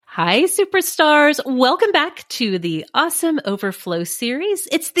Hi, superstars. Welcome back to the awesome Overflow series.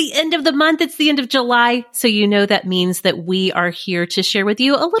 It's the end of the month. It's the end of July. So you know that means that we are here to share with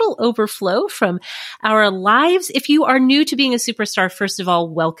you a little overflow from our lives. If you are new to being a superstar, first of all,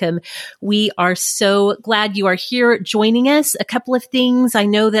 welcome. We are so glad you are here joining us. A couple of things. I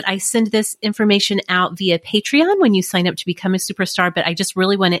know that I send this information out via Patreon when you sign up to become a superstar, but I just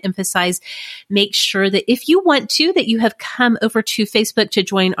really want to emphasize, make sure that if you want to, that you have come over to Facebook to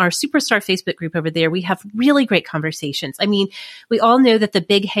join our Superstar Facebook group over there. We have really great conversations. I mean, we all know that the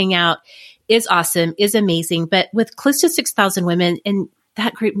big hangout is awesome, is amazing, but with close to 6,000 women, and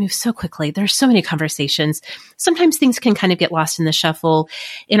that group moves so quickly. There's so many conversations. Sometimes things can kind of get lost in the shuffle.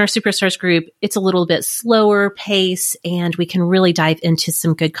 In our Superstars group, it's a little bit slower pace, and we can really dive into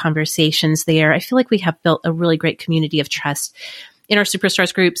some good conversations there. I feel like we have built a really great community of trust in our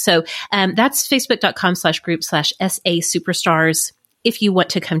Superstars group. So that's facebook.com/group/SA Superstars. If you want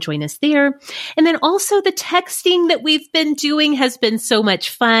to come join us there. And then also the texting that we've been doing has been so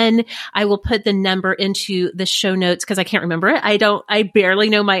much fun. I will put the number into the show notes because I can't remember it. I barely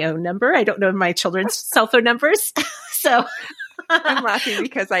know my own number. I don't know my children's cell phone numbers. So I'm laughing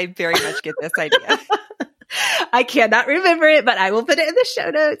because I very much get this idea. I cannot remember it, but I will put it in the show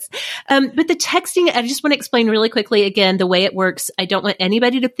notes. But the texting, I just want to explain really quickly again, the way it works. I don't want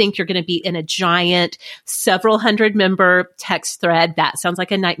anybody to think you're going to be in a giant several hundred member text thread. That sounds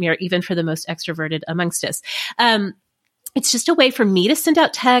like a nightmare, even for the most extroverted amongst us. It's just a way for me to send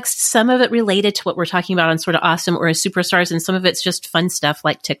out texts, some of it related to what we're talking about on Sort of Awesome or as Superstars, and some of it's just fun stuff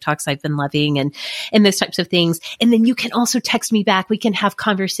like TikToks I've been loving and those types of things. And then you can also text me back. We can have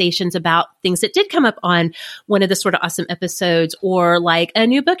conversations about things that did come up on one of the Sort of Awesome episodes, or like a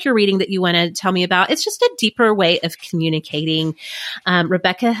new book you're reading that you want to tell me about. It's just a deeper way of communicating.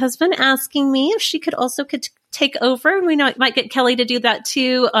 Rebecca has been asking me if she could also take over, and we might get Kelly to do that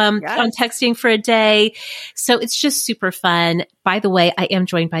too, on texting for a day. So it's just super fun. By the way, I am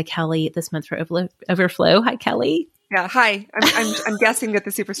joined by Kelly this month for Overflow. Hi, Kelly. Yeah. Hi. I'm guessing that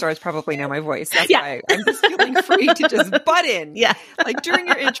the superstars probably know my voice. That's why I'm just feeling free to just butt in. Yeah. Like during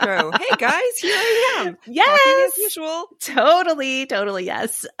your intro. Hey guys, here I am. Yes. Talking as usual. Totally.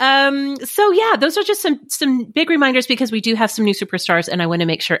 Yes. So yeah, those are just some big reminders because we do have some new superstars, and I want to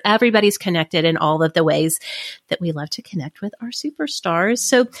make sure everybody's connected in all of the ways that we love to connect with our superstars.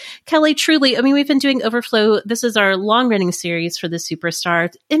 So Kelly, truly, I mean, we've been doing Overflow. This is our long running series for the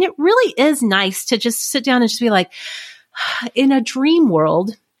superstars, and it really is nice to just sit down and just be like, in a dream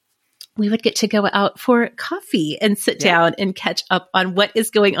world, we would get to go out for coffee and sit down and catch up on what is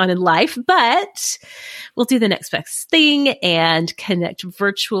going on in life. But we'll do the next best thing and connect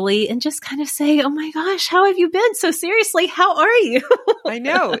virtually and just kind of say, oh my gosh, how have you been? So seriously, how are you? I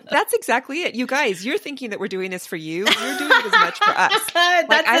know. That's exactly it. You guys, you're thinking that we're doing this for you. You're doing it as much for us.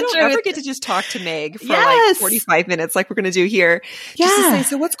 Like, I don't ever get to just talk to Meg for like 45 minutes like we're going to do here. Just to say,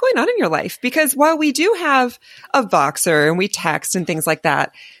 so what's going on in your life? Because while we do have a Voxer and we text and things like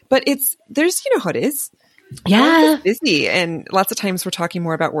that, but there's, you know how it is. Yeah. It's busy. And lots of times we're talking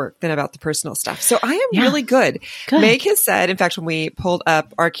more about work than about the personal stuff. So I am really good. Meg has said, in fact, when we pulled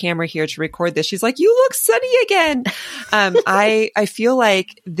up our camera here to record this, she's like, you look sunny again. I feel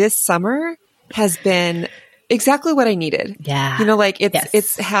like this summer has been exactly what I needed. Yeah. You know, like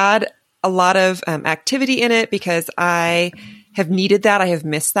it's had a lot of activity in it because I have needed that. I have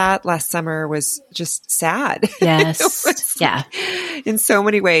missed that. Last summer was just sad. Yes. In so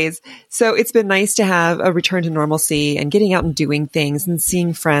many ways. So it's been nice to have a return to normalcy and getting out and doing things and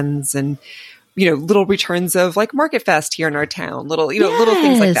seeing friends and, you know, little returns of like Market Fest here in our town, little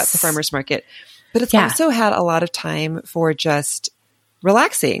things like that, the farmer's market. But it's also had a lot of time for just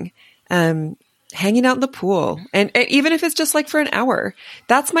relaxing, hanging out in the pool. And even if it's just like for an hour,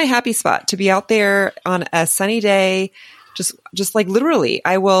 that's my happy spot, to be out there on a sunny day. Just like literally,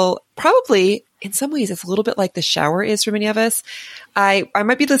 I will probably, in some ways, it's a little bit like the shower is for many of us. I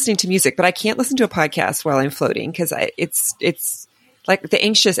might be listening to music, but I can't listen to a podcast while I'm floating because it's like the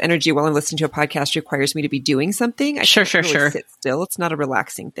anxious energy while I'm listening to a podcast requires me to be doing something. I can't really sit still. It's not a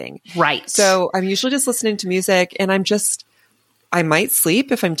relaxing thing. Right. So I'm usually just listening to music, and I might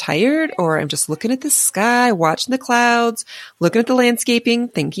sleep if I'm tired, or I'm just looking at the sky, watching the clouds, looking at the landscaping,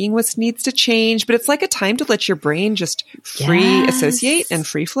 thinking what needs to change. But it's like a time to let your brain just free associate and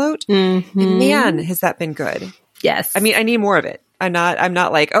free float. Mm-hmm. And man, has that been good. Yes. I mean, I need more of it. I'm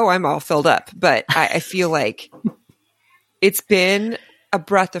not like, oh, I'm all filled up, but I feel like it's been a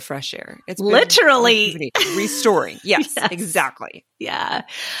breath of fresh air. It's been literally restoring. Yes, exactly. Yeah.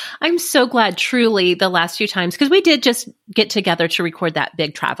 I'm so glad truly the last few times, because we did just get together to record that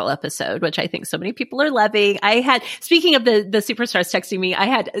big travel episode, which I think so many people are loving. Speaking of the superstars texting me, I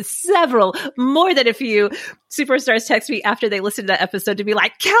had more than a few superstars text me after they listened to that episode to be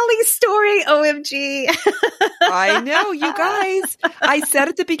like, Kelly's story, OMG. I know, you guys. I said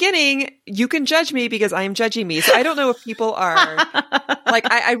at the beginning, you can judge me because I am judging me. So I don't know if people are like,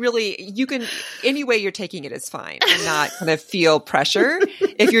 I really, you can, any way you're taking it is fine. I'm not going to feel pressure.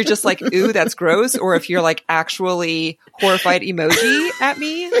 If you're just like, ooh, that's gross. Or if you're like actually horrified emoji at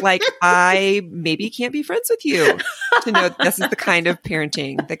me, like I maybe can't be friends with you to know this is the kind of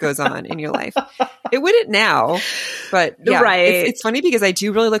parenting that goes on in your life. It wouldn't now, but yeah, right. It's funny because I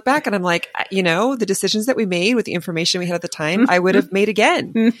do really look back and I'm like, the decisions that we made with the information we had at the time, I would have made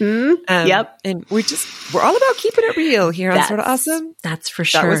again. Yep. And we're all about keeping it real here on Sort of Awesome. That's for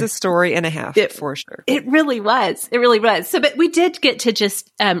sure. That was a story and a half for sure. It really was. It really was. So, but we did get to just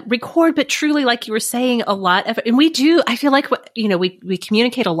record, but truly, like you were saying, a lot of, and we do, I feel like, we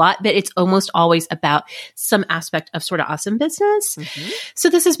communicate a lot, but it's almost always about some aspect of Sort of Awesome business. So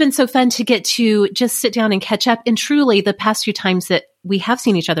this has been so fun to get to just sit down and catch up. And truly, the past few times that we have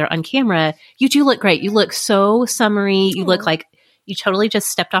seen each other on camera, you do look great. You look so summery. You look like you totally just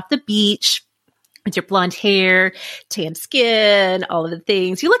stepped off the beach with your blonde hair, tan skin, all of the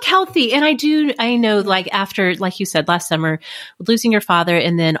things. You look healthy. And I know like after, like you said, last summer, losing your father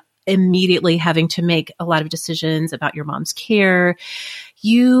and then immediately having to make a lot of decisions about your mom's care,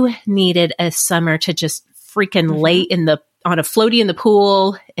 you needed a summer to just freaking lay on a floaty in the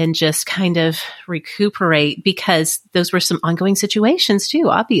pool and just kind of recuperate, because those were some ongoing situations too,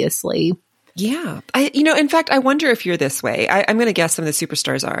 obviously. Yeah. In fact, I wonder if you're this way. I'm going to guess some of the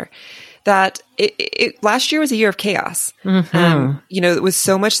superstars are. That last year was a year of chaos. It was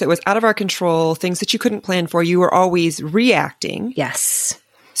so much that was out of our control, things that you couldn't plan for. You were always reacting. Yes.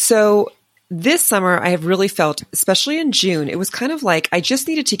 So this summer, I have really felt, especially in June, it was kind of like I just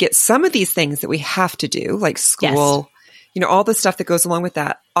needed to get some of these things that we have to do, like school, all the stuff that goes along with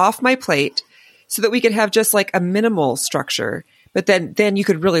that, off my plate so that we could have just like a minimal structure. But then you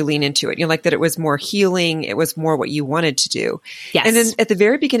could really lean into it. Like that it was more healing. It was more what you wanted to do. Yes. And then at the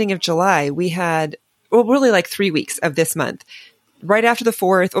very beginning of July, we had, really like 3 weeks of this month. Right after the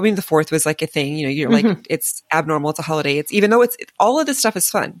 4th, the 4th was like a thing, you're like, it's abnormal. It's a holiday. It's even though all of this stuff is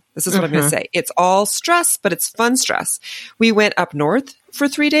fun. This is what I'm going to say. It's all stress, but it's fun stress. We went up north for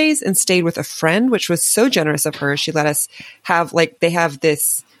 3 days and stayed with a friend, which was so generous of her. She let us have they have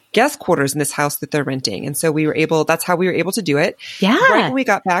this guest quarters in this house that they're renting. And so that's how we were able to do it. Yeah. Right when we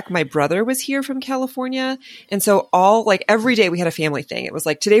got back, my brother was here from California. And so every day we had a family thing. It was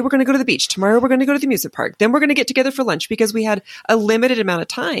like, today we're going to go to the beach. Tomorrow we're going to go to the music park. Then we're going to get together for lunch because we had a limited amount of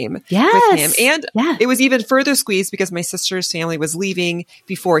time with him. And it was even further squeezed because my sister's family was leaving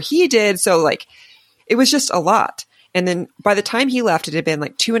before he did. So it was just a lot. And then by the time he left, it had been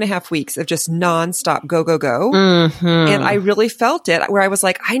like 2.5 weeks of just nonstop go, go, go. And I really felt it where I was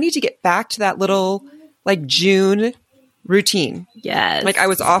like, I need to get back to that little June routine. Yes. I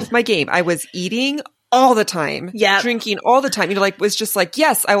was off my game. I was eating all the time, drinking all the time, was just like,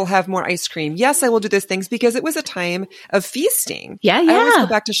 yes, I will have more ice cream. Yes, I will do those things because it was a time of feasting. Yeah. I always go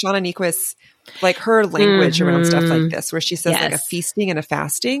back to Shauna Niequist's her language around stuff like this, where she says a feasting and a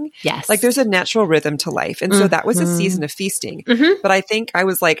fasting. Yes. There's a natural rhythm to life. And so that was a season of feasting. But I think I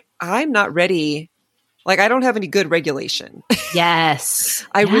was like, I'm not ready. I don't have any good regulation. Yes.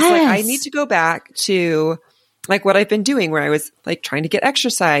 I was like, I need to go back to what I've been doing, where I was trying to get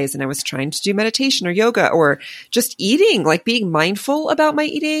exercise and I was trying to do meditation or yoga or just eating, being mindful about my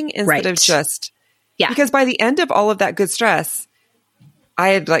eating instead of just, because by the end of all of that good stress, I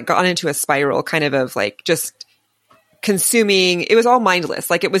had gone into a spiral kind of just consuming. It was all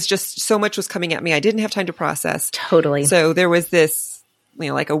mindless. It was just so much was coming at me. I didn't have time to process. Totally. So there was this,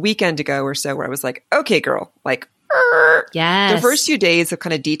 a weekend ago or so where I was like, okay, girl, yes. The first few days of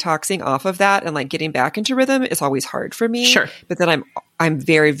kind of detoxing off of that and getting back into rhythm is always hard for me. Sure. But then I'm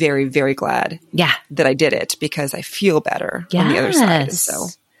very, very, very glad that I did it because I feel better on the other side. And so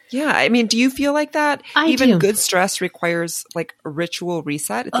yeah. I mean, do you feel like that? Even do. Good stress requires a ritual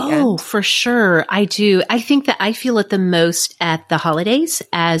reset at the end? Oh, for sure. I do. I think that I feel it the most at the holidays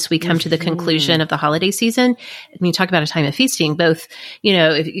as we come to the conclusion of the holiday season. I mean, talk about a time of feasting, both,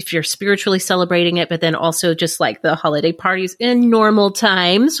 if you're spiritually celebrating it, but then also just the holiday parties in normal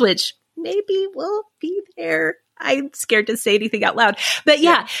times, which maybe will be there. I'm scared to say anything out loud, but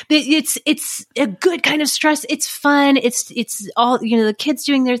it's a good kind of stress. It's fun. It's all, the kids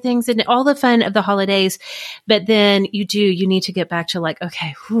doing their things and all the fun of the holidays. But then you need to get back to like,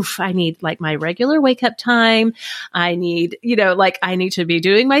 okay, I need like my regular wake up time. I need, I need to be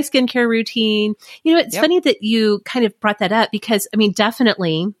doing my skincare routine. It's funny that you kind of brought that up because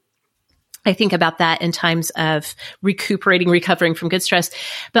definitely I think about that in times of recovering from good stress.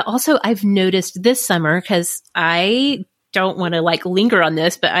 But also I've noticed this summer, because I don't want to like linger on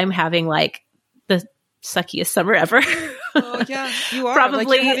this, but I'm having like the suckiest summer ever. Oh yeah, you are. Probably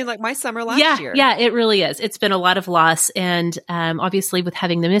like you're having like my summer last year. Yeah, it really is. It's been a lot of loss. And obviously with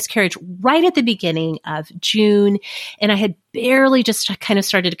having the miscarriage right at the beginning of June, and I had barely just kind of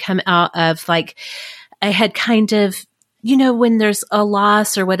started to come out of like, I had kind of, when there's a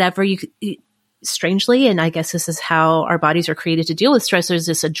loss or whatever, strangely, and I guess this is how our bodies are created to deal with stress, there's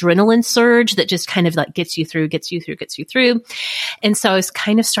this adrenaline surge that just kind of like gets you through. And so I was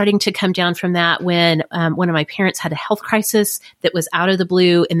kind of starting to come down from that when one of my parents had a health crisis that was out of the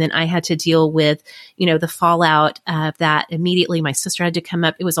blue. And then I had to deal with, the fallout of that immediately. My sister had to come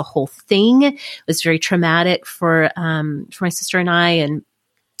up. It was a whole thing. It was very traumatic for my sister and I and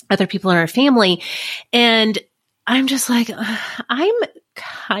other people in our family. And I'm just like, I'm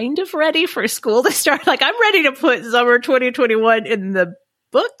kind of ready for school to start. Like I'm ready to put summer 2021 in the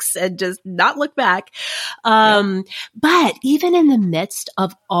books and just not look back. But even in the midst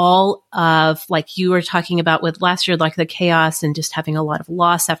of all of, like you were talking about with last year, like the chaos and just having a lot of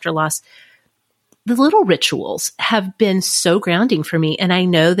loss after loss, the little rituals have been so grounding for me. And I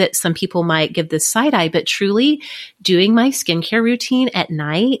know that some people might give this side eye, but truly doing my skincare routine at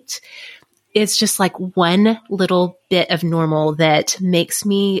night, it's just like one little bit of normal that makes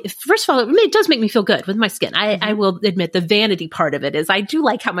me, first of all, it does make me feel good with my skin. I will admit the vanity part of it is I do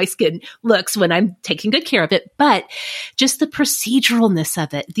like how my skin looks when I'm taking good care of it, but just the proceduralness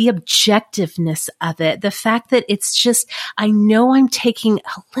of it, the objectiveness of it, the fact that it's just, I know I'm taking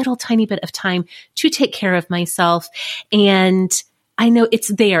a little tiny bit of time to take care of myself, and I know it's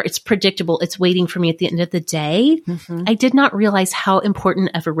there. It's predictable. It's waiting for me at the end of the day. Mm-hmm. I did not realize how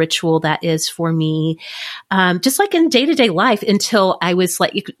important of a ritual that is for me. Just like in day-to-day life until I was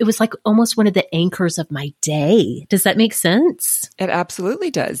like, it was like almost one of the anchors of my day. Does that make sense? It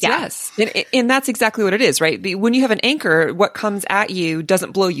absolutely does. Yeah. Yes. And that's exactly what it is, right? When you have an anchor, what comes at you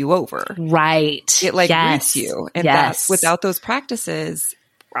doesn't blow you over. Right. It like roots you. And that's without those practices,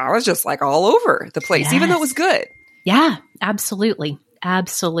 I was just like all over the place, even though it was good. Yeah, absolutely.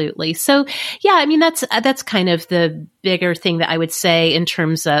 Absolutely. So yeah, I mean, that's kind of the bigger thing that I would say in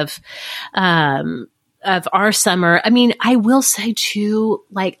terms of our summer. I mean, I will say too,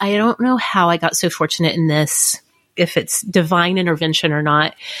 like, I don't know how I got so fortunate in this, if it's divine intervention or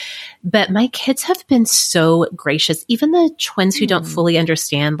not, but my kids have been so gracious, even the twins who don't fully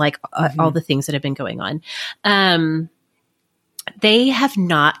understand like all the things that have been going on. They have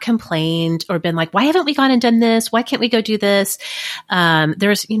not complained or been like, why haven't we gone and done this? Why can't we go do this?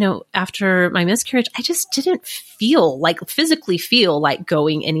 There's, after my miscarriage, I just didn't physically feel like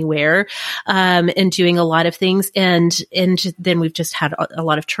going anywhere, and doing a lot of things. And then we've just had a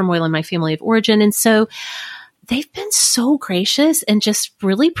lot of turmoil in my family of origin. And so they've been so gracious and just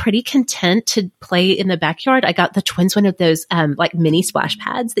really pretty content to play in the backyard. I got the twins one of those like mini splash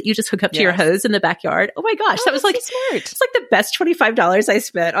pads that you just hook up to your hose in the backyard. Oh my gosh, that was like so smart. It's like the best $25 I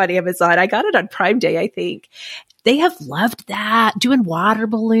spent on Amazon. I got it on Prime Day, I think. They have loved that, doing water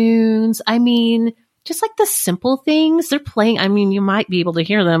balloons. I mean, just like the simple things they're playing. I mean, you might be able to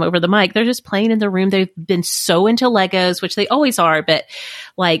hear them over the mic. They're just playing in the room. They've been so into Legos, which they always are, but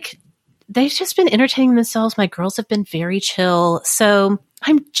like, they've just been entertaining themselves. My girls have been very chill. So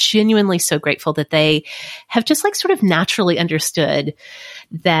I'm genuinely so grateful that they have just like sort of naturally understood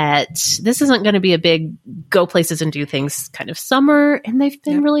that this isn't going to be a big go places and do things kind of summer. And they've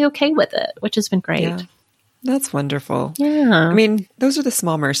been really okay with it, which has been great. Yeah. That's wonderful. Yeah. I mean, those are the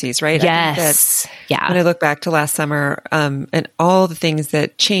small mercies, right? Yes. When I look back to last summer, and all the things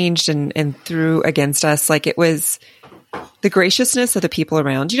that changed and threw against us, like it was the graciousness of the people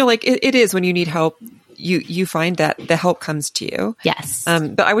around, like it is when you need help, you find that the help comes to you. Yes.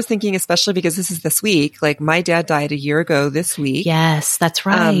 But I was thinking, especially because this is this week, like my dad died a year ago this week. Yes, that's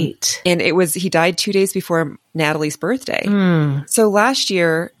right. And he died 2 days before Natalie's birthday. So last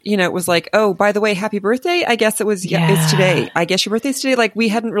year, it was like, oh, by the way, happy birthday. I guess it's today. I guess your birthday's today. Like we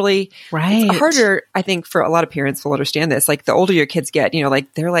hadn't really, it's harder, I think, for a lot of parents will understand this. Like the older your kids get,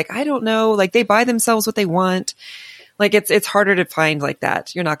 like they're like, I don't know, like they buy themselves what they want. Like it's harder to find like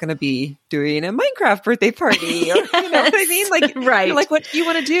that. You're not going to be doing a Minecraft birthday party or, you know what I mean? Like, right. You're like, what do you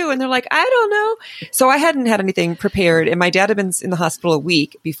want to do? And they're like, I don't know. So I hadn't had anything prepared, and my dad had been in the hospital a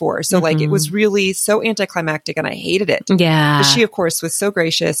week before. So like, it was really so anticlimactic, and I hated it. Yeah. But she, of course, was so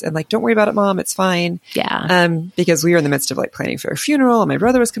gracious and like, don't worry about it, Mom. It's fine. Yeah. Because we were in the midst of like planning for a funeral, and my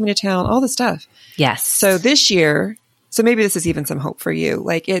brother was coming to town, all this stuff. Yes. So this year, so maybe this is even some hope for you.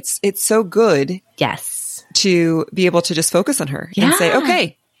 Like it's so good. Yes. To be able to just focus on her and say,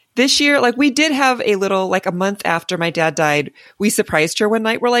 okay, this year, like we did have a little, like a month after my dad died, we surprised her one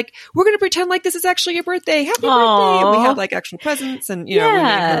night. We're like, we're going to pretend like this is actually your birthday. Happy birthday. And we had like actual presents and, you know, we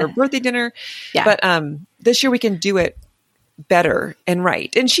made her birthday dinner. Yeah. But, this year we can do it better and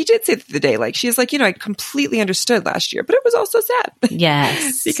right. And she did say the day, like, she's like, you know, I completely understood last year, but it was also sad.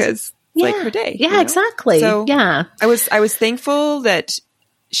 Yes. Because like her day. Yeah, you know? exactly. So yeah. I was thankful that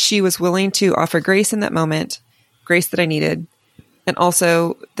she was willing to offer grace in that moment, grace that I needed, and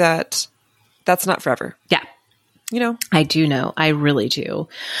also that that's not forever. Yeah. You know? I do know. I really do.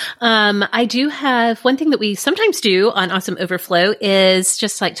 I do have one thing that we sometimes do on Awesome Overflow is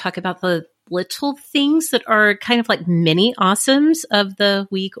just like talk about the little things that are kind of like mini awesomes of the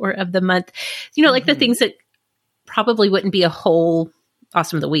week or of the month. You know, like the things that probably wouldn't be a whole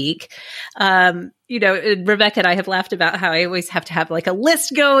awesome of the week. You know, Rebecca and I have laughed about how I always have to have like a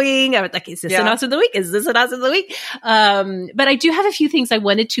list going. I was like, is this an awesome of the week? Is this an awesome of the week? But I do have a few things I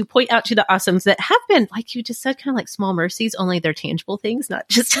wanted to point out to the awesomes that have been, like you just said, kind of like small mercies, only they're tangible things, not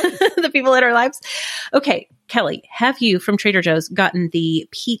just the people in our lives. Okay, Kelly, have you from Trader Joe's gotten the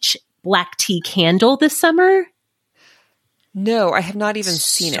peach black tea candle this summer? No, I have not even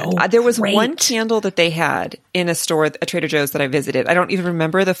seen it. There was one candle that they had in a store at Trader Joe's that I visited. I don't even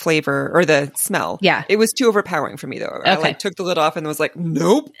remember the flavor or the smell. Yeah. It was too overpowering for me, though. Okay. I like took the lid off and was like,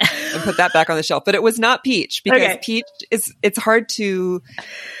 nope, and put that back on the shelf. But it was not peach because peach it's hard to,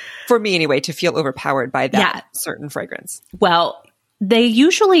 for me anyway, to feel overpowered by that certain fragrance. Well, they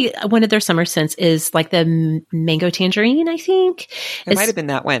usually, one of their summer scents is like the mango tangerine, I think. It might have been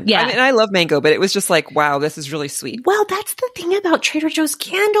that one. Yeah. I mean, I love mango, but it was just like, wow, this is really sweet. Well, that's the thing about Trader Joe's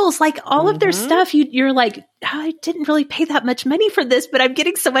candles. Like all of their stuff, you're like, oh, I didn't really pay that much money for this, but I'm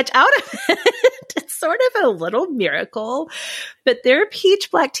getting so much out of it. It's sort of a little miracle. But their peach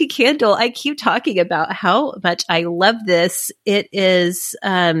black tea candle, I keep talking about how much I love this. It is,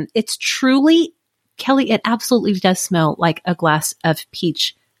 it's truly, Kelly, it absolutely does smell like a glass of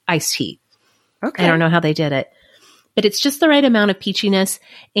peach iced tea. Okay. I don't know how they did it, but it's just the right amount of peachiness.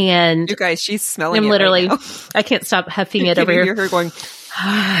 And you guys, she's smelling I'm it literally, right now. I can't stop huffing it over here. You hear her going,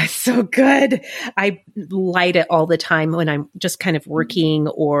 it's so good. I light it all the time when I'm just kind of working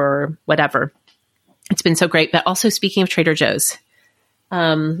or whatever. It's been so great. But also speaking of Trader Joe's,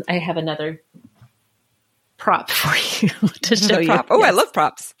 I have another prop for you to show you. Oh, yes. I love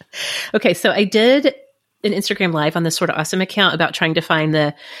props. Okay, so I did an Instagram live on this Sort of Awesome account about trying to find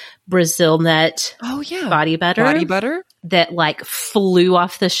the Brazil nut body butter that like flew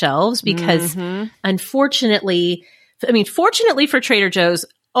off the shelves because unfortunately, I mean, fortunately for Trader Joe's,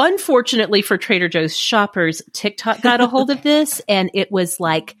 unfortunately for Trader Joe's shoppers, TikTok got a hold of this and it was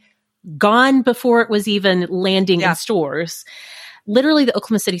like gone before it was even landing in stores. Literally, the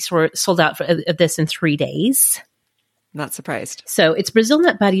Oklahoma City store sold out of this in 3 days. Not surprised. So it's Brazil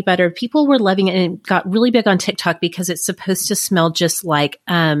nut body butter. People were loving it and it got really big on TikTok because it's supposed to smell just like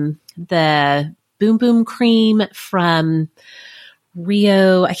the Boom Boom cream from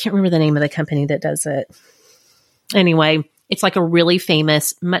Rio. I can't remember the name of the company that does it. Anyway, it's like a really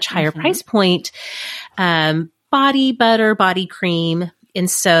famous, much higher price point body butter, body cream. And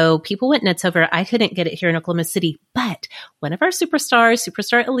so people went nuts over it. I couldn't get it here in Oklahoma City, but one of our superstars,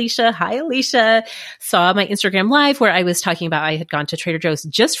 Superstar Alicia, hi Alicia, saw my Instagram live where I was talking about I had gone to Trader Joe's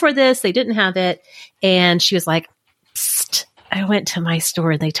just for this. They didn't have it. And she was like, psst, I went to my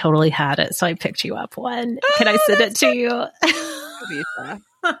store and they totally had it. So I picked you up one. Can I send it to you?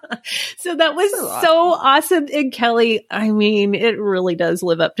 So that was so awesome. And Kelly, I mean, it really does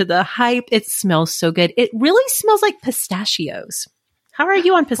live up to the hype. It smells so good. It really smells like pistachios. How are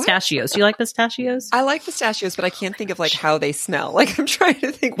you on pistachios? Do you like pistachios? I like pistachios, but I can't think of like how they smell. Like I'm trying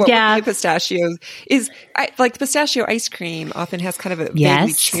to think what would be a pistachios is. Like pistachio ice cream often has kind of a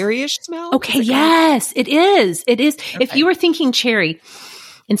vaguely cherryish smell. Okay, yes, it is. It is. Okay. If you were thinking cherry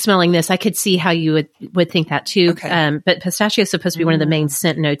and smelling this, I could see how you would think that too. Okay. But pistachio is supposed to be one of the main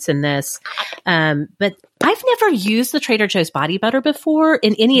scent notes in this. But I've never used the Trader Joe's body butter before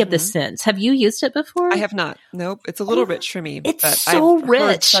in any of the scents. Have you used it before? I have not. Nope. It's a little rich for me. It's so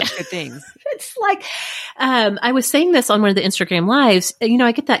rich. Such good things. It's like, I was saying this on one of the Instagram lives,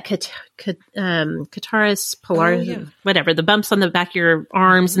 I get that Cataris Polaris, whatever, the bumps on the back of your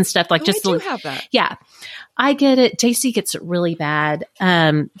arms and stuff, like I do have that. Yeah. I get it. JC gets it really bad.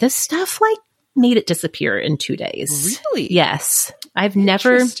 This stuff like made it disappear in 2 days. Really? Yes. I've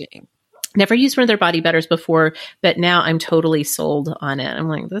never used one of their body butters before, but now I'm totally sold on it. I'm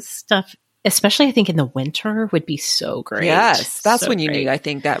like, this stuff, especially I think in the winter, would be so great. Yes. That's when you need, I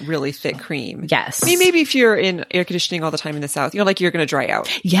think, that really thick cream. Yes. I mean, maybe if you're in air conditioning all the time in the South, you're going to dry out.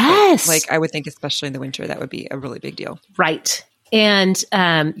 Yes. Like I would think, especially in the winter, that would be a really big deal. Right. And,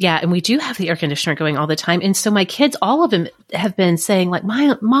 and we do have the air conditioner going all the time. And so my kids, all of them have been saying like,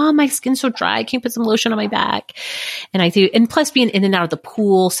 Mom, my skin's so dry. I can't put some lotion on my back. And I do. And plus being in and out of the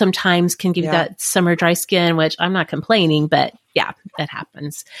pool sometimes can give you that summer dry skin, which I'm not complaining, but yeah, that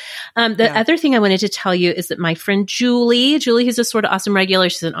happens. The other thing I wanted to tell you is that my friend Julie, who's a sort of awesome regular.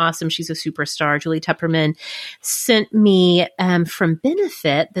 She's a superstar. Julie Tupperman sent me, from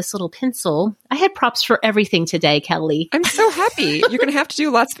Benefit, this little pencil. I had props for everything today, Kelly. I'm so happy. You're going to have to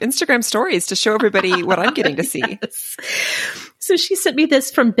do lots of Instagram stories to show everybody what I'm getting to see. Yes. So she sent me this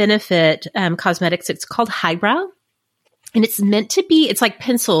from Benefit, Cosmetics. It's called Highbrow, and it's meant to be, it's like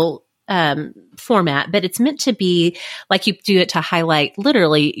pencil, format, but it's meant to be like you do it to highlight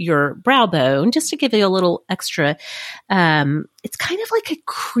literally your brow bone, just to give you a little extra. It's kind of like a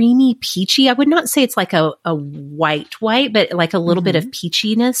creamy peachy. I would not say it's like a white, but like a little bit of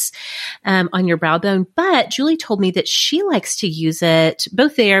peachiness on your brow bone. But Julie told me that she likes to use it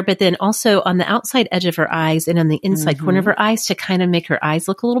both there, but then also on the outside edge of her eyes and on the inside corner of her eyes to kind of make her eyes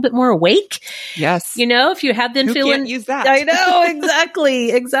look a little bit more awake. Yes. If you have been feeling, can't use that. I know,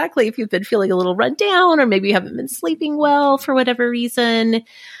 exactly. If you've been feeling a little run down, or maybe you haven't been sleeping well for whatever reason.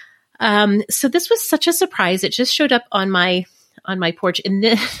 So this was such a surprise. It just showed up on my porch, and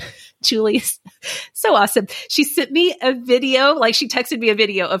then Julie's so awesome. She sent me a video, like she texted me a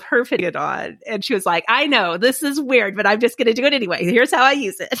video of her putting it on, and she was like, I know this is weird, but I'm just going to do it anyway. Here's how I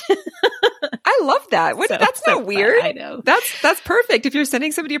use it. I love that. That's not weird. Fun. I know. That's perfect. If you're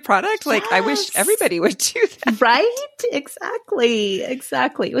sending somebody a product, like I wish everybody would do that. Right?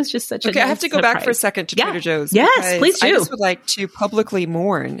 Exactly. It was just such a nice I have to go surprise. back for a second to Trader Joe's. Yes, please do. I just would like to publicly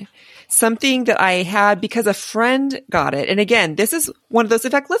mourn something that I had because a friend got it. And again, this is one of those,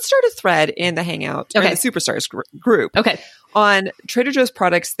 in fact, let's start a thread in the Hangout, or the Superstars group. Okay. On Trader Joe's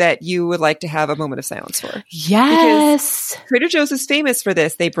products that you would like to have a moment of silence for. Yes. Because Trader Joe's is famous for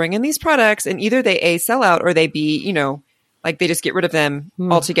this. They bring in these products and either they A, sell out, or they B, like they just get rid of them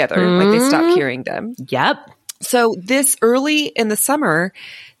altogether. Like they stop carrying them. Yep. So this early in the summer,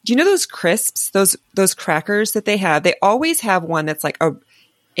 do you know those crisps, those crackers that they have? They always have one that's like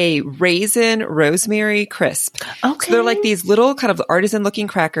a raisin rosemary crisp. Okay. So they're like these little kind of artisan looking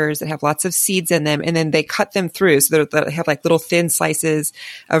crackers that have lots of seeds in them. And then they cut them through. So they have like little thin slices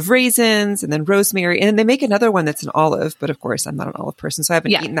of raisins and then rosemary. And then they make another one that's an olive. But of course, I'm not an olive person, so I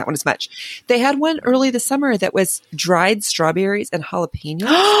haven't eaten that one as much. They had one early this summer that was dried strawberries and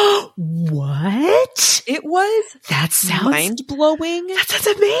jalapenos. What? It was mind blowing. That sounds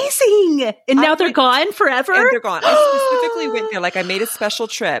amazing. And now they're gone forever? And they're gone. I specifically went there. Like I made a special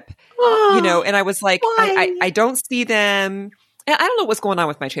trip, and I was like, I don't see them. And I don't know what's going on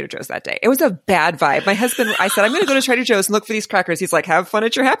with my Trader Joe's that day. It was a bad vibe. My husband, I said, I'm going to go to Trader Joe's and look for these crackers. He's like, have fun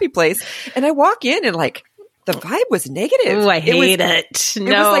at your happy place. And I walk in and like, the vibe was negative. Oh, I hate it. No.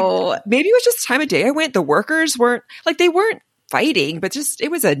 It was like, maybe it was just the time of day I went. The workers weren't fighting, but just, it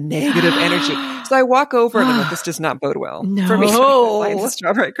was a negative energy. So I walk over and I'm like, this does not bode well for me. Find the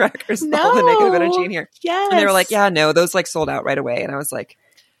strawberry crackers, all the negative energy in here. Yes. And they were like, yeah, no, those like sold out right away. And I was like,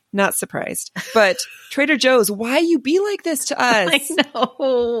 not surprised. But Trader Joe's, why you be like this to us? I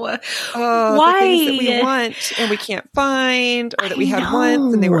know. Why? The things that we want and we can't find, or that we had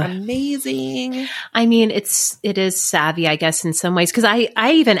once and they were amazing. I mean, it is savvy, I guess, in some ways. Cause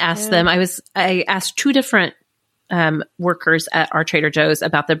I even asked them, I asked two different workers at our Trader Joe's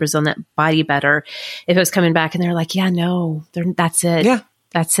about the Brazil Nut Body Butter, if it was coming back, and they're like, yeah, no, that's it. Yeah.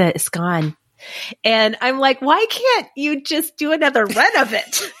 That's it. It's gone. And I'm like, why can't you just do another run of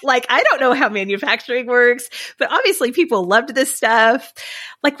it? Like, I don't know how manufacturing works, but obviously people loved this stuff.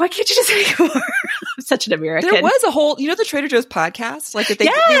 Like, why can't you just make more? I'm such an American. There was a whole, the Trader Joe's podcast, like that they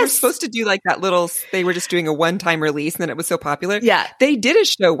were supposed to do like that little, they were just doing a one-time release and then it was so popular. Yeah. They did a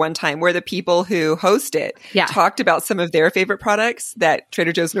show one time where the people who host it talked about some of their favorite products that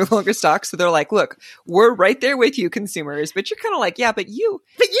Trader Joe's no longer stocks. So they're like, look, we're right there with you consumers, but you're kind of like, yeah, but you're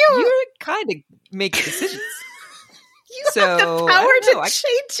kind of make decisions. You have the power to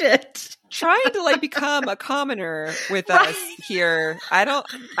change it. trying to like become a commoner with us here. I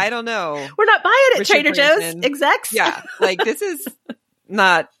don't know. We're not buying it, Richard Trader Joe's Branson. execs. Yeah. Like this is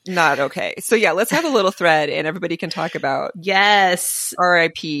not okay. So yeah, let's have a little thread and everybody can talk about yes.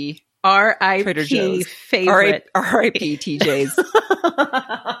 R.I.P. R.I.P. Trader Joe's. favorite. R.I.P. TJ's.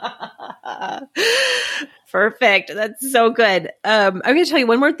 Perfect. That's so good. I'm going to tell you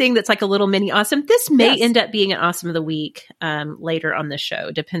one more thing that's like a little mini awesome. This may end up being an awesome of the week later on the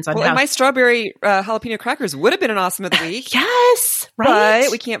show. Depends on how. And my strawberry jalapeno crackers would have been an awesome of the week. Yes. Right.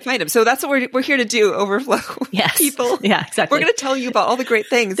 But we can't find them. So that's what we're here to do, Overflow. Yes. People. Yeah, exactly. We're going to tell you about all the great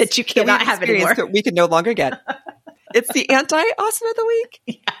things that you cannot have anymore. That we can no longer get. It's the anti-awesome of the week?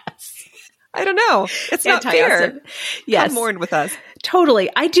 Yes. I don't know. It's not fair. Yes. Come mourn with us. Totally.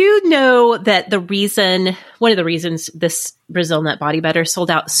 I do know that one of the reasons this Brazil nut body butter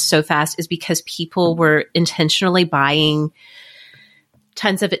sold out so fast is because people were intentionally buying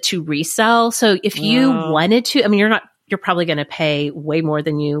tons of it to resell. So if you wanted to, I mean, you're probably going to pay way more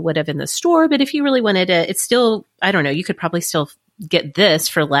than you would have in the store, but if you really wanted it, it's still, I don't know, you could probably still get this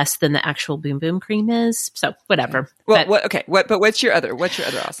for less than the actual Boom Boom cream is. So whatever. Well, what's your other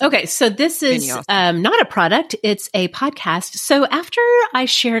awesome? Okay. So this is not a product. It's a podcast. So after I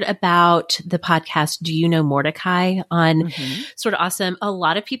shared about the podcast, Do You Know Mordecai on Sort of Awesome, a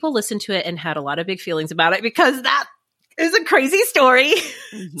lot of people listened to it and had a lot of big feelings about it because that is a crazy story.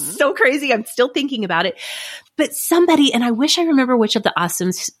 So crazy. I'm still thinking about it. But somebody, and I wish I remember which of the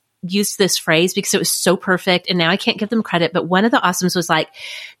awesomes used this phrase because it was so perfect and now I can't give them credit, but one of the awesomes was like,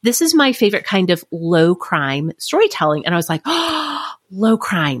 this is my favorite kind of low crime storytelling. And I was like, oh, low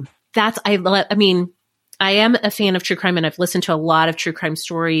crime. I am a fan of true crime and I've listened to a lot of true crime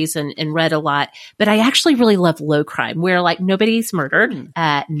stories and read a lot, but I actually really love low crime where like nobody's murdered,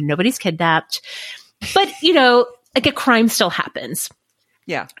 nobody's kidnapped, but like a crime still happens.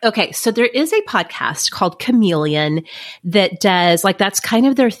 Yeah. Okay. So there is a podcast called Chameleon that does that's kind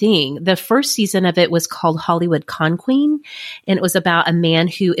of their thing. The first season of it was called Hollywood Con Queen. And it was about a man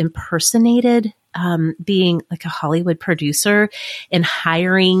who impersonated being like a Hollywood producer and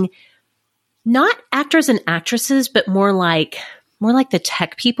hiring not actors and actresses, but more like the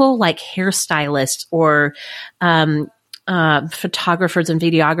tech people, like hairstylists or photographers and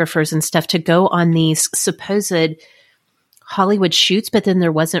videographers and stuff to go on these supposed Hollywood shoots, but then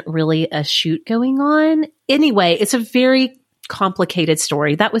there wasn't really a shoot going on. Anyway, it's a very complicated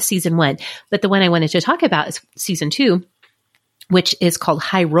story. That was season 1. But the one I wanted to talk about is season 2, which is called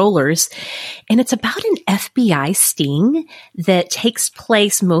High Rollers. And it's about an FBI sting that takes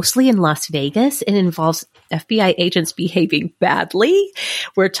place mostly in Las Vegas and involves FBI agents behaving badly.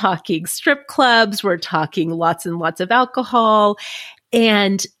 We're talking strip clubs. We're talking lots and lots of alcohol.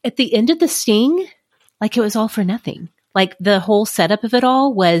 And at the end of the sting, like it was all for nothing. Like the whole setup of it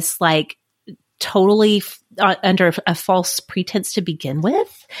all was like totally under a false pretense to begin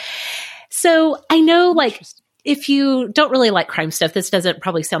with. So I know like if you don't really like crime stuff, this doesn't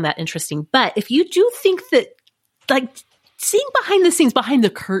probably sound that interesting. But if you do think that like seeing behind the scenes, behind the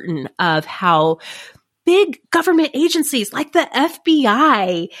curtain of how big government agencies like the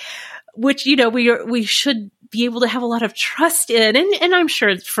FBI, which, we should be able to have a lot of trust in. And I'm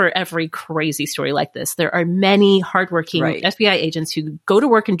sure for every crazy story like this, there are many hardworking FBI agents who go to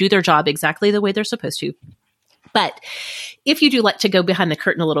work and do their job exactly the way they're supposed to. But if you do like to go behind the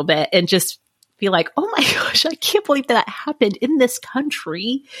curtain a little bit and just be like, oh my gosh, I can't believe that happened in this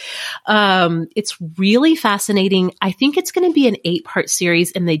country. It's really fascinating. I think it's going to be an 8-part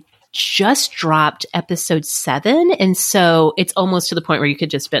series and they just dropped episode 7. And so it's almost to the point where you could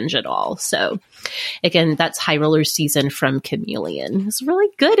just binge it all. So again, that's High Rollers season from Chameleon. It's really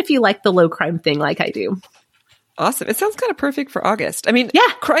good if you like the low crime thing like I do. Awesome. It sounds kind of perfect for August. I mean,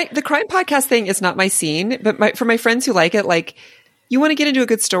 the crime podcast thing is not my scene, but for my friends who like it, like you want to get into a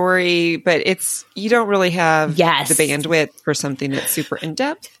good story, but you don't really have the bandwidth for something that's super in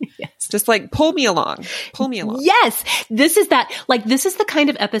depth. Just like pull me along. Yes. This is the kind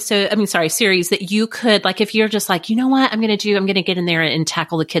of series that you could, like, if you're just like, you know what, I'm going to get in there and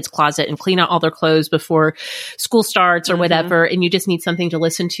tackle the kids' closet and clean out all their clothes before school starts or whatever. And you just need something to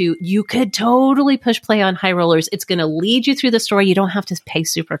listen to. You could totally push play on High Rollers. It's going to lead you through the story. You don't have to pay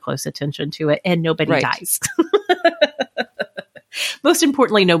super close attention to it and nobody dies. Most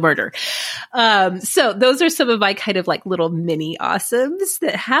importantly, no murder. So those are some of my kind of like little mini awesomes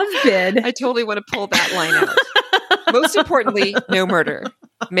that have been. I totally want to pull that line out. Most importantly, no murder.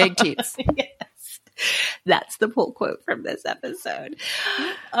 Meg Teets. Yes. That's the pull quote from this episode.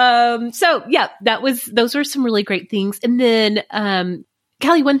 So yeah, those were some really great things. And then,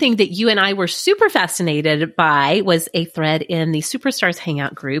 Callie, one thing that you and I were super fascinated by was a thread in the Superstars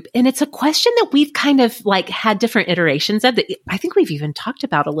Hangout group. And it's a question that we've kind of like had different iterations of that I think we've even talked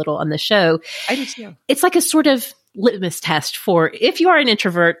about a little on the show. I do too. It's like a sort of litmus test for if you are an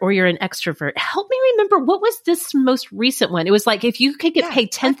introvert or you're an extrovert. Help me remember, what was this most recent one? It was like, if you could get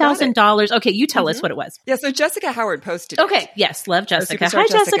paid $10,000. Okay, you tell us what it was. Yeah, so Jessica Howard posted it. Okay, yes, love Jessica. Hi,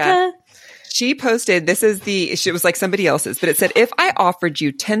 Jessica. She posted, it was like somebody else's, but it said, if I offered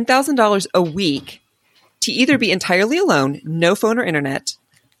you $10,000 a week to either be entirely alone, no phone or internet,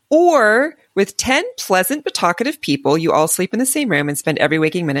 or with 10 pleasant but talkative people, you all sleep in the same room and spend every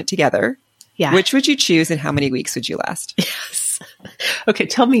waking minute together, which would you choose and how many weeks would you last? Yes. Okay,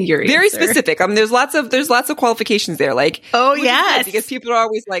 tell me your Very answer. specific. There's lots of qualifications there. Like, yes. Because people are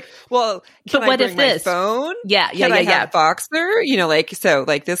always like, well, can I bring my phone? Yeah. Can I have Boxer?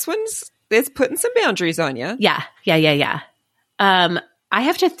 This one's, it's putting some boundaries on you. Yeah. I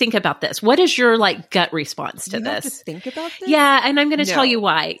have to think about this. What is your gut response to you this? Have to think about this? Yeah, and I'm going to tell you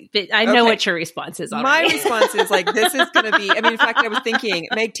why. But I know what your response is already. My response is this is going to be, in fact, I was thinking,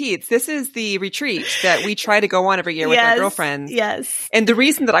 Meg Teets, this is the retreat that we try to go on every year with our girlfriends. Yes. And the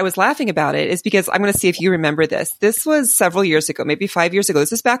reason that I was laughing about it is because I'm going to see if you remember this. This was several years ago, maybe 5 years ago.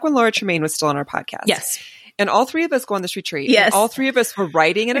 This is back when Laura Tremaine was still on our podcast. Yes. And all three of us go on this retreat. Yes. And all three of us were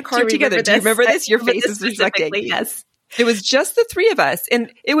riding in a car together. Do you remember this? Your face is reflecting. Yes. It was just the three of us.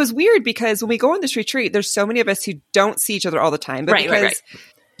 And it was weird because when we go on this retreat, there's so many of us who don't see each other all the time. But because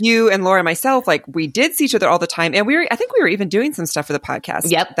you and Laura and myself, we did see each other all the time. And I think we were even doing some stuff for the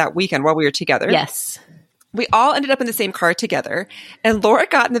podcast that weekend while we were together. Yes. We all ended up in the same car together. And Laura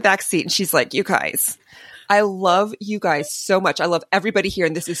got in the back seat and she's like, you guys, I love you guys so much. I love everybody here.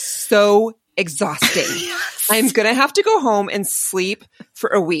 And this is so exhausting. I'm going to have to go home and sleep for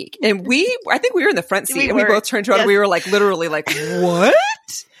a week. And I think we were in the front seat and we both turned around and we were literally what?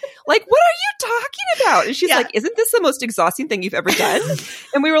 What are you talking about? And she's like, isn't this the most exhausting thing you've ever done?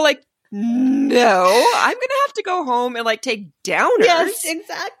 And we were like, no, I'm going to have to go home and take downers. Yes,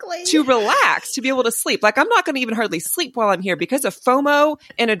 exactly. To relax, to be able to sleep. I'm not going to even hardly sleep while I'm here because of FOMO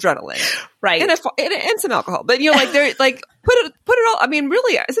and adrenaline. Right. And some alcohol. But they're put it all,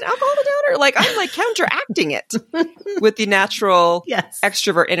 really, is it alcohol the downer? I'm counteracting it with the natural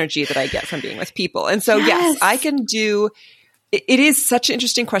extrovert energy that I get from being with people. And so, yes, I can do, it is such an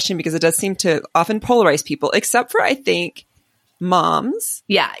interesting question because it does seem to often polarize people, except for, I think, moms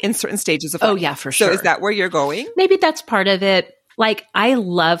in certain stages of life. Oh, yeah, for sure. So is that where you're going? Maybe that's part of it. I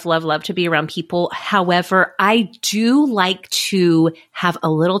love to be around people. However, I do like to have a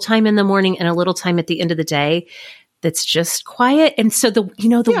little time in the morning and a little time at the end of the day that's just quiet. And so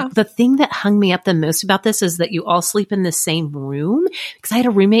the thing that hung me up the most about this is that you all sleep in the same room. Because I had a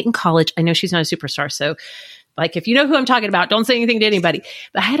roommate in college. I know she's not a superstar, so if you know who I'm talking about, don't say anything to anybody.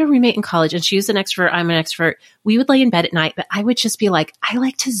 But I had a roommate in college and she was an extrovert. I'm an extrovert. We would lay in bed at night, but I would just be I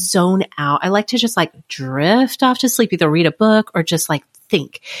like to zone out. I like to just drift off to sleep, either read a book or just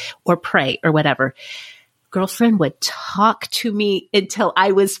think or pray or whatever. Girlfriend would talk to me until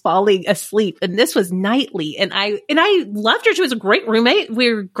I was falling asleep. And this was nightly. And I loved her. She was a great roommate.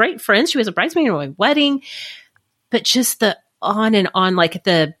 We were great friends. She was a bridesmaid at my wedding. But just the on and on,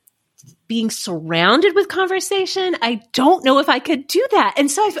 the being surrounded with conversation, I don't know if I could do that.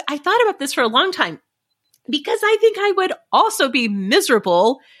 And so I thought about this for a long time because I think I would also be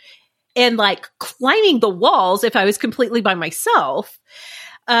miserable and climbing the walls if I was completely by myself.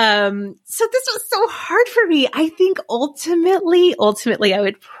 So this was so hard for me. I think ultimately I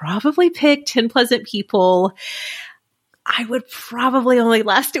would probably pick 10 pleasant people. I would probably only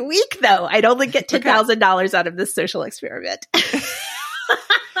last a week though. I'd only get $10,000 out of this social experiment.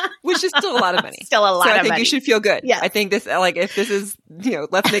 Which is still a lot of money. Still a lot of money. So I think you should feel good. Yeah. I think this, if this is,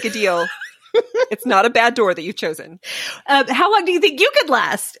 let's make a deal. It's not a bad door that you've chosen. How long do you think you could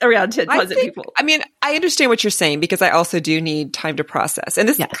last around 10 pleasant people? I understand what you're saying because I also do need time to process. And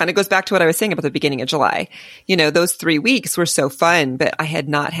this kind of goes back to what I was saying about the beginning of July. Those 3 weeks were so fun, but I had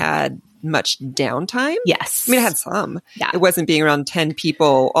not had much downtime. Yes. I had some. Yeah. It wasn't being around 10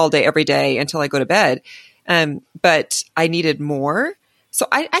 people all day, every day until I go to bed. But I needed more. So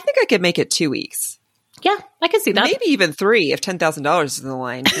I think I could make it 2 weeks. Yeah, I can see that. Maybe even 3 if $10,000 is in the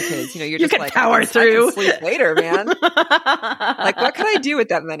line because, you're just power through. I can sleep later, man. What could I do with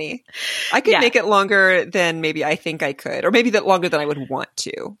that money? I could make it longer than maybe I think I could, or maybe that longer than I would want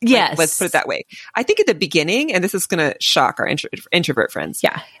to. Yes. Let's put it that way. I think at the beginning, and this is going to shock our introvert friends.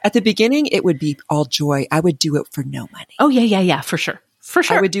 Yeah. At the beginning, it would be all joy. I would do it for no money. Oh, yeah, for sure. For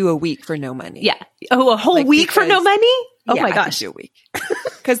sure. I would do a week for no money. Yeah. Oh, a whole week for no money? Oh yeah, my I could gosh. do a week.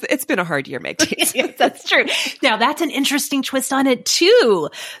 Because it's been a hard year, Meg. Yes, that's true. Now that's an interesting twist on it too.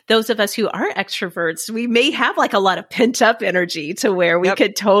 Those of us who are extroverts, we may have like a lot of pent up energy to where we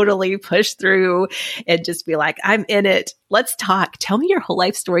could totally push through and just be like, I'm in it. Let's talk. Tell me your whole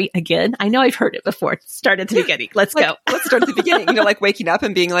life story again. I know I've heard it before. Start at the beginning. Let's go. Let's start at the beginning. Like waking up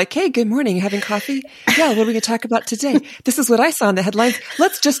and being like, hey, good morning. You having coffee? Yeah. What are we going to talk about today? This is what I saw in the headlines.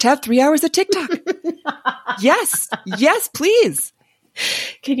 Let's just have 3 hours of TikTok. Yes. Yes, please.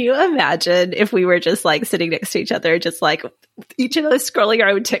 Can you imagine if we were just like sitting next to each other, just like each of us scrolling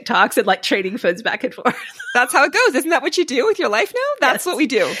our own TikToks and like trading phones back and forth? That's how it goes. Isn't that what you do with your life now? That's what we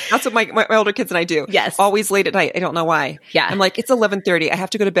do. That's what my older kids and I do. Yes. Always late at night. I don't know why. Yeah. I'm like, it's 11:30. I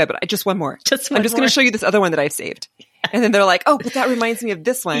have to go to bed, but I just one more. I'm just going to show you this other one that I've saved. And then they're like, oh, but that reminds me of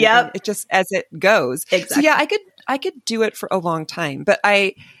this one. Yep. And it just as it goes. Exactly. So yeah, I could do it for a long time. But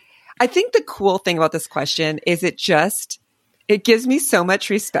I think the cool thing about this question is it gives me so much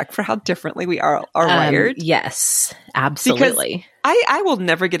respect for how differently we are wired. Yes, absolutely. Because I will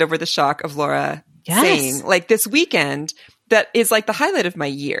never get over the shock of Laura saying, like, this weekend, that is like the highlight of my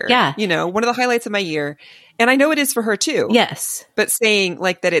year. Yeah. One of the highlights of my year. And I know it is for her too. Yes. But saying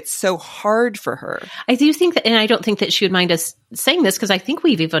like that it's so hard for her. I do think that, and I don't think that she would mind us saying this because I think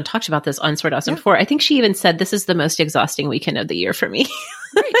we've even talked about this on Sword Awesome before. I think she even said, this is the most exhausting weekend of the year for me.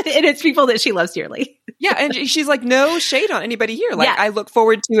 Right. And it's people that she loves dearly. Yeah. And she's like, no shade on anybody here. Like, I look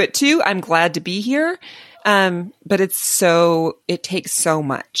forward to it too. I'm glad to be here. But it takes so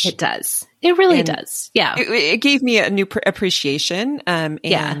much. It does. It really does. Yeah. It gave me a new appreciation,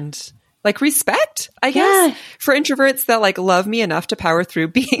 and like respect, I guess, for introverts that like love me enough to power through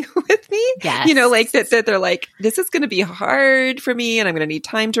being with me. Yes. Like that they're like, this is going to be hard for me and I'm going to need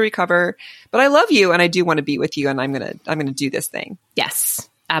time to recover, but I love you and I do want to be with you and I'm going to do this thing. Yes.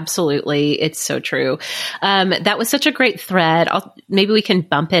 Absolutely. It's so true. That was such a great thread. Maybe we can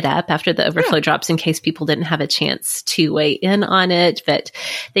bump it up after the overflow drops in case people didn't have a chance to weigh in on it. But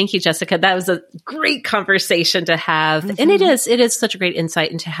thank you, Jessica. That was a great conversation to have. Mm-hmm. And it is such a great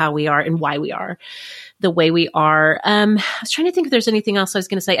insight into how we are and why we are the way we are. I was trying to think if there's anything else I was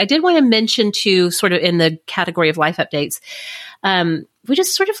going to say. I did want to mention too, sort of in the category of life updates. We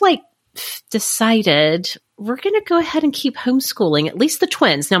just sort of like decided we're going to go ahead and keep homeschooling, at least the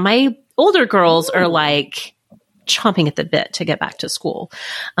twins. Now, my older girls are like chomping at the bit to get back to school.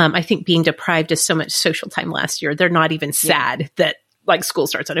 I think being deprived of so much social time last year, they're not even sad that like school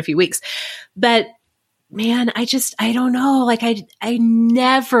starts in a few weeks. But man, I don't know. Like I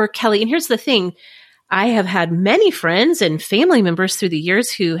never, Kelly, and here's the thing. I have had many friends and family members through the years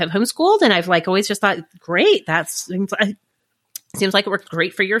who have homeschooled, and I've like always just thought, great, seems like it worked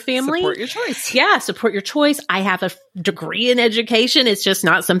great for your family. Support your choice. Yeah, support your choice. I have a degree in education. It's just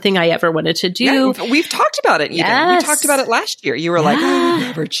not something I ever wanted to do. Yeah, we've talked about it even. Yes. We talked about it last year. You were like, I would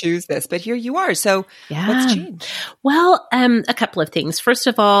never choose this, but here you are. So what's changed? Well, a couple of things. First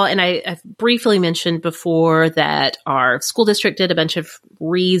of all, and I've briefly mentioned before that our school district did a bunch of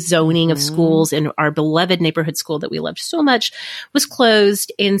rezoning of schools, and our beloved neighborhood school that we loved so much was closed.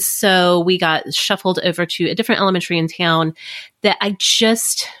 And so we got shuffled over to a different elementary in town that I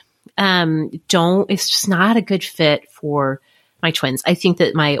just it's just not a good fit for my twins. I think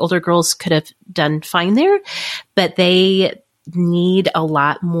that my older girls could have done fine there, but they need a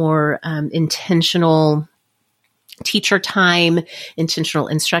lot more intentional teacher time, intentional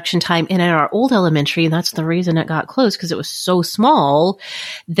instruction time. And in our old elementary, and that's the reason it got closed, because it was so small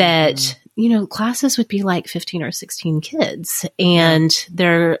that, classes would be like 15 or 16 kids. And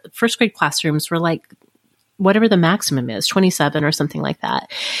their first grade classrooms were like whatever the maximum is, 27 or something like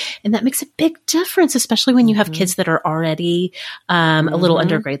that. And that makes a big difference, especially when you have kids that are already a little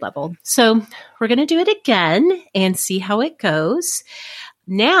under grade level. So we're going to do it again and see how it goes.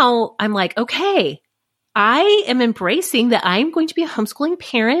 Now I'm like, okay, I am embracing that I'm going to be a homeschooling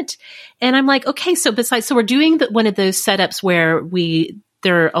parent. And I'm like, okay, so we're doing one of those setups where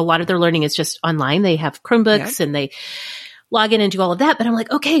a lot of their learning is just online. They have Chromebooks and they log in and do all of that. But I'm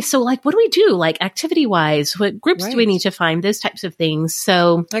like, okay, so like, what do we do? Like activity wise, what groups do we need to find? Those types of things.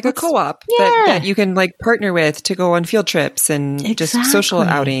 So like a co-op that you can like partner with to go on field trips and just social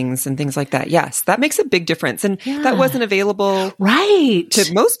outings and things like that. Yes. That makes a big difference. And that wasn't available to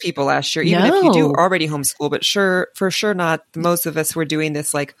most people last year, even if you do already homeschool, but for sure not. Most of us were doing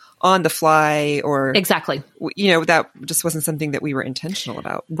this like on the fly or that just wasn't something that we were intentional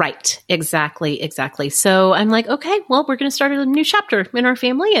about. Right. Exactly. So I'm like, okay, well, we're going to start a new chapter in our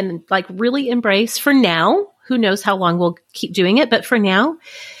family and like really embrace for now. Who knows how long we'll keep doing it, but for now,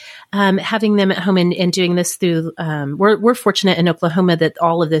 having them at home and doing this through, we're fortunate in Oklahoma that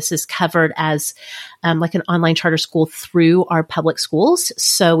all of this is covered as like an online charter school through our public schools.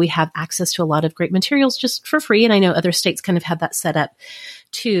 So we have access to a lot of great materials just for free. And I know other states kind of have that set up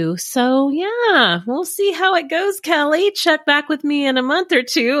too. So yeah, we'll see how it goes, Kelly. Check back with me in a month or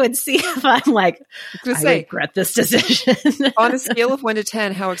two and see if I'm like, I regret this decision. On a scale of 1 to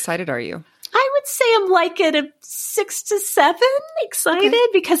 10, how excited are you? I would say I'm like at a 6 to 7 excited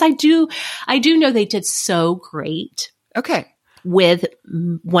because I do know they did so great. Okay. With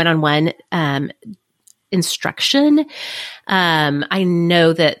one-on-one instruction. I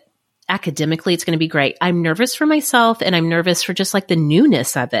know that academically it's going to be great. I'm nervous for myself and I'm nervous for just like the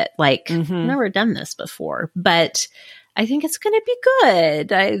newness of it. Like I've never done this before, but I think it's going to be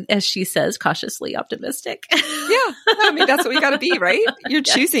good. As she says, cautiously optimistic. Yeah. I mean, that's what we got to be, right? You're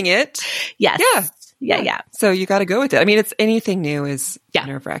choosing it. Yes. Yeah. So you got to go with it. I mean, it's anything new is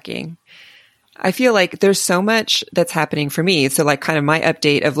nerve-wracking. I feel like there's so much that's happening for me. So like kind of my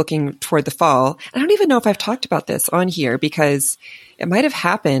update of looking toward the fall. I don't even know if I've talked about this on here because it might have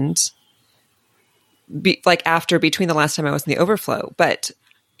happened between the last time I was in the Overflow. But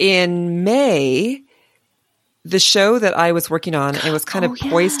in May, the show that I was working on and was kind of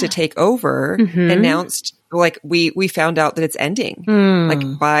poised to take over announced, like, we found out that it's ending,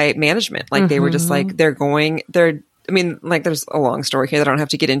 like by management. Like they were just like, there's a long story here that I don't have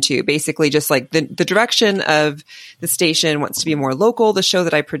to get into. Basically just like the direction of the station wants to be more local. The show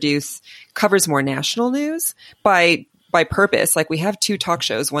that I produce covers more national news by purpose. Like we have 2 talk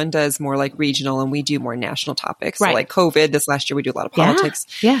shows. One does more like regional and we do more national topics. Right. So like COVID, this last year we do a lot of politics,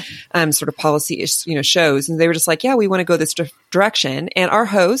 sort of policy, shows. And they were just like, yeah, we want to go this direction. And our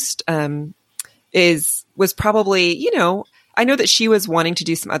host, was probably, I know that she was wanting to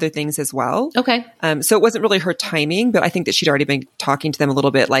do some other things as well. Okay. So it wasn't really her timing, but I think that she'd already been talking to them a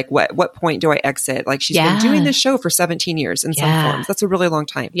little bit, like what point do I exit? Like she's been doing this show for 17 years in some forms. That's a really long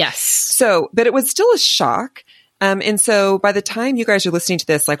time. Yes. So, but it was still a shock. And so by the time you guys are listening to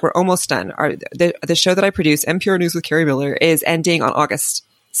this, like we're almost done. The show that I produce, NPR News with Carrie Miller, is ending on August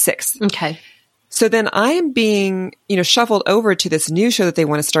 6th. Okay. So then I am being, shuffled over to this new show that they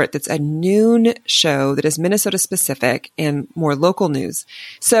want to start. That's a noon show that is Minnesota specific and more local news.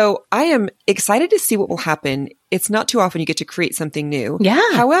 So I am excited to see what will happen. It's not too often you get to create something new. Yeah.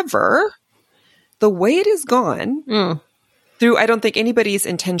 However, the way it has gone through, I don't think anybody's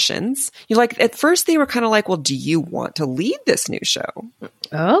intentions. At first they were kind of like, well, do you want to lead this new show?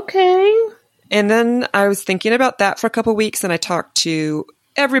 Okay. And then I was thinking about that for a couple of weeks and I talked to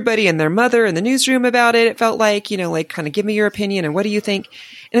everybody and their mother in the newsroom about it. It felt like, kind of give me your opinion and what do you think?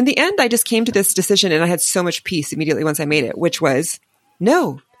 And in the end, I just came to this decision and I had so much peace immediately once I made it, which was,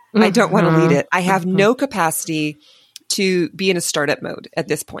 no, I don't want to lead it. I have no capacity to be in a startup mode at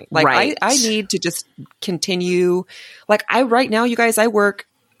this point. Like I need to just continue. Like right now, you guys, I work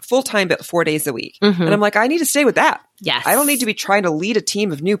full time, but 4 days a week. And I'm like, I need to stay with that. Yes. I don't need to be trying to lead a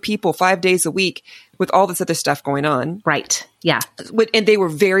team of new people 5 days a week with all this other stuff going on. Right. Yeah. And they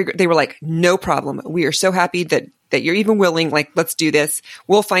were like, no problem. We are so happy that you're even willing, like, let's do this.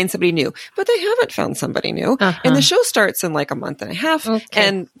 We'll find somebody new. But they haven't found somebody new. And the show starts in like a month and a half. Okay.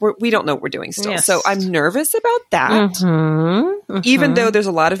 And we don't know what we're doing still. Yes. So I'm nervous about that. Even though there's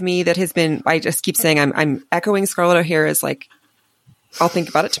a lot of me that has been, I just keep saying I'm echoing Scarlett O'Hara's like, I'll think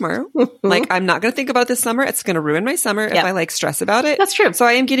about it tomorrow. Like, I'm not going to think about it this summer. It's going to ruin my summer if I stress about it. That's true. So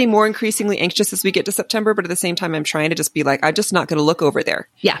I am getting more increasingly anxious as we get to September, but at the same time, I'm trying to just be like, I'm just not going to look over there.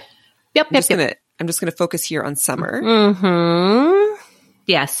 Yeah. I'm just going to focus here on summer.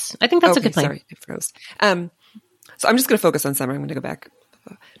 Yes. I think that's a good plan. Sorry, it froze. So I'm just going to focus on summer. I'm going to go back.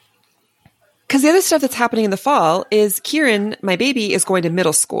 Because the other stuff that's happening in the fall is Kieran, my baby, is going to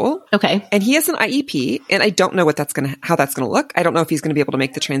middle school. Okay. And he has an IEP, and I don't know how that's going to look. I don't know if he's going to be able to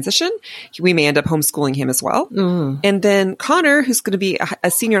make the transition. We may end up homeschooling him as well. And then Connor, who's going to be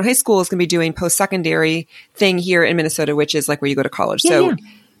a senior in high school, is going to be doing post-secondary thing here in Minnesota, which is like where you go to college.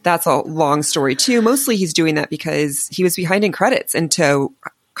 That's a long story too. Mostly he's doing that because he was behind in credits, and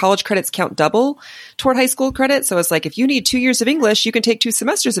college credits count double toward high school credits. So it's like, if you need 2 years of English, you can take 2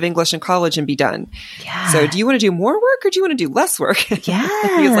 semesters of English in college and be done. Yeah. So do you want to do more work or do you want to do less work?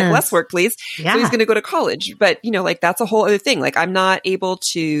 Yeah. He was like, less work, please. Yeah. So he's going to go to college. But, that's a whole other thing. Like, I'm not able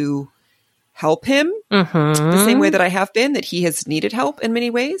to help him the same way that I have been, that he has needed help in many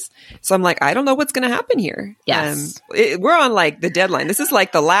ways. So I'm like, I don't know what's going to happen here. Yes. We're on like the deadline. This is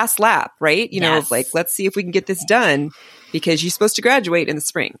like the last lap, right? Like, let's see if we can get this done, because you're supposed to graduate in the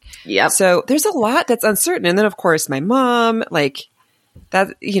spring. Yeah. So there's a lot that's uncertain. And then of course my mom, like that,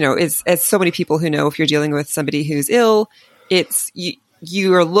 is, as so many people who know, if you're dealing with somebody who's ill,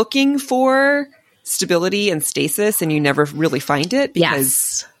 you are looking for stability and stasis and you never really find it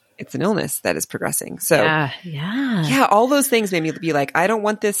because it's an illness that is progressing. So yeah, all those things made me be like, I don't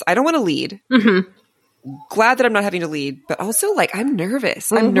want this. I don't want to lead. Glad that I'm not having to lead, but also like, I'm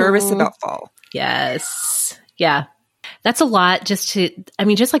nervous. I'm nervous about fall. Yes. Yeah. That's a lot just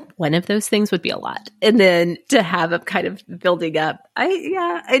like one of those things would be a lot. And then to have them kind of building up.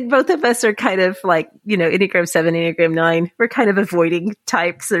 And both of us are kind of like, Enneagram 7, Enneagram 9. We're kind of avoiding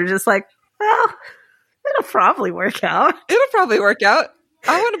types. They're just like, well, it'll probably work out. It'll probably work out.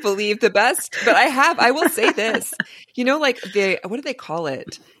 I want to believe the best, but I will say this, like what do they call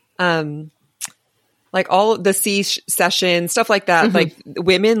it? Like all the C-session, stuff like that, like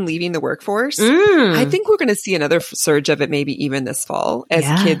women leaving the workforce. I think we're going to see another surge of it maybe even this fall as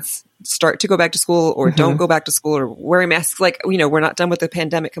kids start to go back to school or don't go back to school or wearing masks. Like, we're not done with the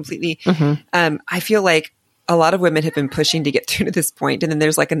pandemic completely. I feel like a lot of women have been pushing to get through to this point. And then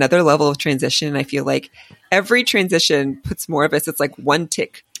there's like another level of transition. And I feel like every transition puts more of us. It's like one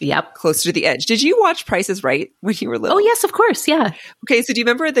tick closer to the edge. Did you watch Price is Right when you were little? Oh, yes, of course. Yeah. Okay. So do you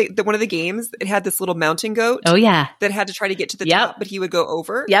remember the one of the games? It had this little mountain goat. Oh, yeah. That had to try to get to the top, but he would go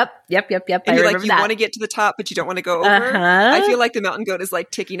over. Yep. And you're like, you want to get to the top, but you don't want to go over. I feel like the mountain goat is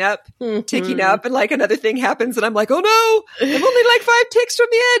like ticking up. And like another thing happens. And I'm like, oh no, I'm only like 5 ticks from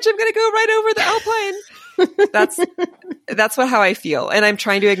the edge. I'm going to go right over the alpine. That's how I feel. And I'm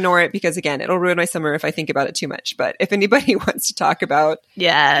trying to ignore it because again, it'll ruin my summer if I think about it too much. But if anybody wants to talk about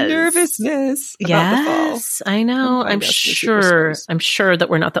nervousness about the fall. I know. I'm sure that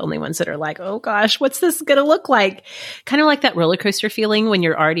we're not the only ones that are like, oh gosh, what's this going to look like? Kind of like that roller coaster feeling when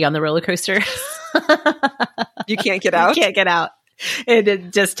you're already on the roller coaster. You can't get out. You can't get out. And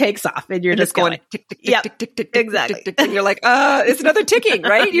it just takes off and you're just going tick, tick, tick, tick, tick, tick, exactly. Tick, tick, tick, and you're like, it's another ticking,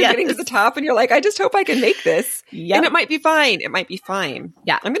 right? You're getting to the top and you're like, I just hope I can make this. And it might be fine.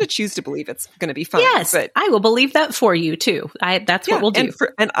 Yeah. I'm going to choose to believe it's going to be fine. Yes. But I will believe that for you too. That's what we'll do.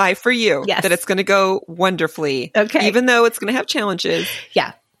 And I for you. Yes. That it's going to go wonderfully. Okay. Even though it's going to have challenges.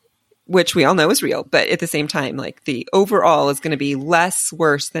 Yeah. Which we all know is real. But at the same time, like the overall is going to be less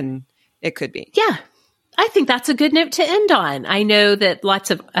worse than it could be. Yeah. I think that's a good note to end on. I know that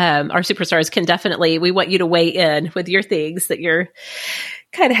lots of our superstars can definitely, we want you to weigh in with your things that you're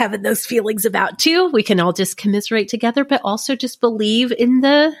kind of having those feelings about too. We can all just commiserate together, but also just believe in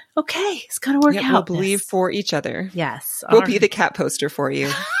it's going to work out. We'll believe for each other. Yes. We'll be the cat poster for you.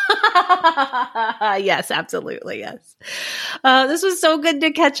 Yes, absolutely. Yes. This was so good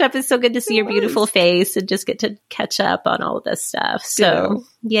to catch up. It's so good to see your beautiful face and just get to catch up on all of this stuff. So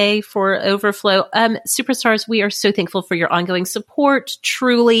yay for Overflow. Superstars, we are so thankful for your ongoing support.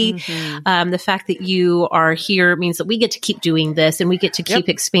 Truly. The fact that you are here means that we get to keep doing this and we get to keep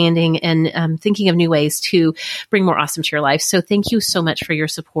expanding and thinking of new ways to bring more awesome to your life. So thank you so much for your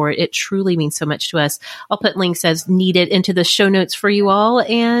support. It truly means so much to us. I'll put links as needed into the show notes for you all.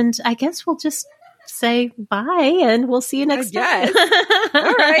 And I guess we'll just say bye and we'll see you next time.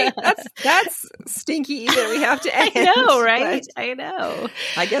 All right. That's stinky that we have to end. I know, right? I know.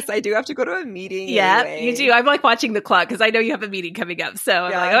 I guess I do have to go to a meeting. Yeah, anyway. You do. I'm like watching the clock because I know you have a meeting coming up. So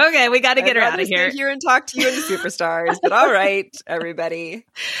I'm like, okay, we got to get her out of here. Stay here and talk to you and the superstars. But all right, everybody.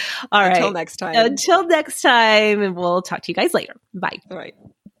 All right. Until next time. Until next time. And we'll talk to you guys later. Bye. All right.